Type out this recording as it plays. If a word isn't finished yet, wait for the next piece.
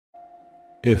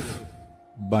If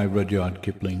by Rudyard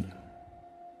Kipling.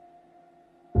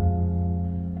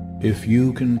 If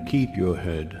you can keep your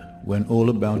head when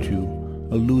all about you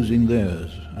are losing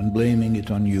theirs and blaming it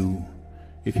on you,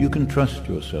 if you can trust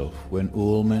yourself when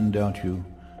all men doubt you,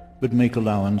 but make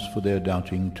allowance for their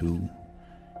doubting too,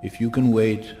 if you can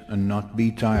wait and not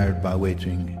be tired by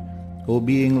waiting, or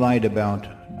being lied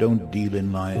about, don't deal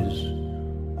in lies,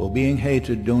 or being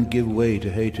hated, don't give way to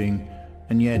hating,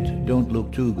 and yet don't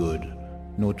look too good,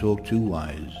 nor talk too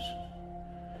wise.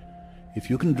 If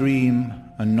you can dream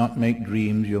and not make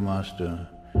dreams your master,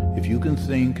 if you can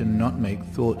think and not make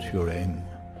thoughts your aim,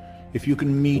 if you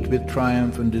can meet with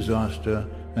triumph and disaster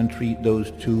and treat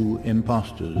those two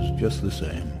impostors just the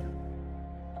same,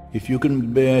 if you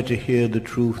can bear to hear the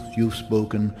truth you've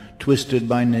spoken twisted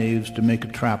by knaves to make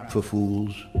a trap for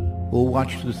fools, or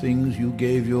watch the things you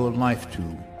gave your life to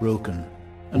broken,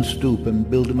 and stoop and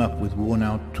build them up with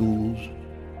worn-out tools,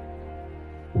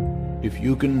 if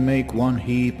you can make one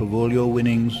heap of all your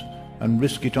winnings and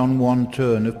risk it on one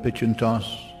turn of pitch and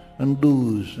toss, and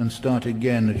lose and start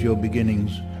again at your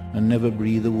beginnings and never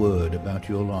breathe a word about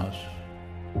your loss,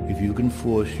 if you can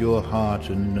force your heart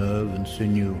and nerve and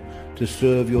sinew to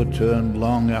serve your turn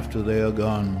long after they are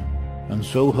gone, and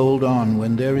so hold on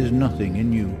when there is nothing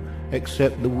in you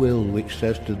except the will which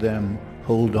says to them,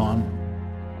 hold on,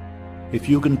 if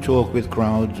you can talk with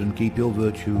crowds and keep your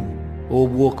virtue, or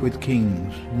walk with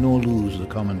kings, nor lose the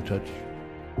common touch,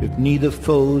 if neither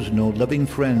foes nor loving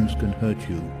friends can hurt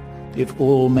you, if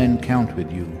all men count with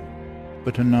you,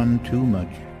 but are none too much,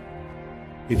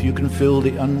 if you can fill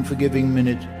the unforgiving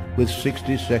minute with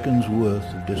 60 seconds worth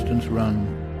of distance run,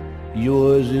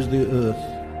 yours is the earth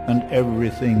and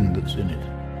everything that's in it,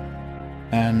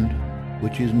 and,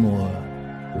 which is more,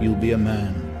 you'll be a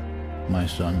man, my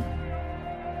son.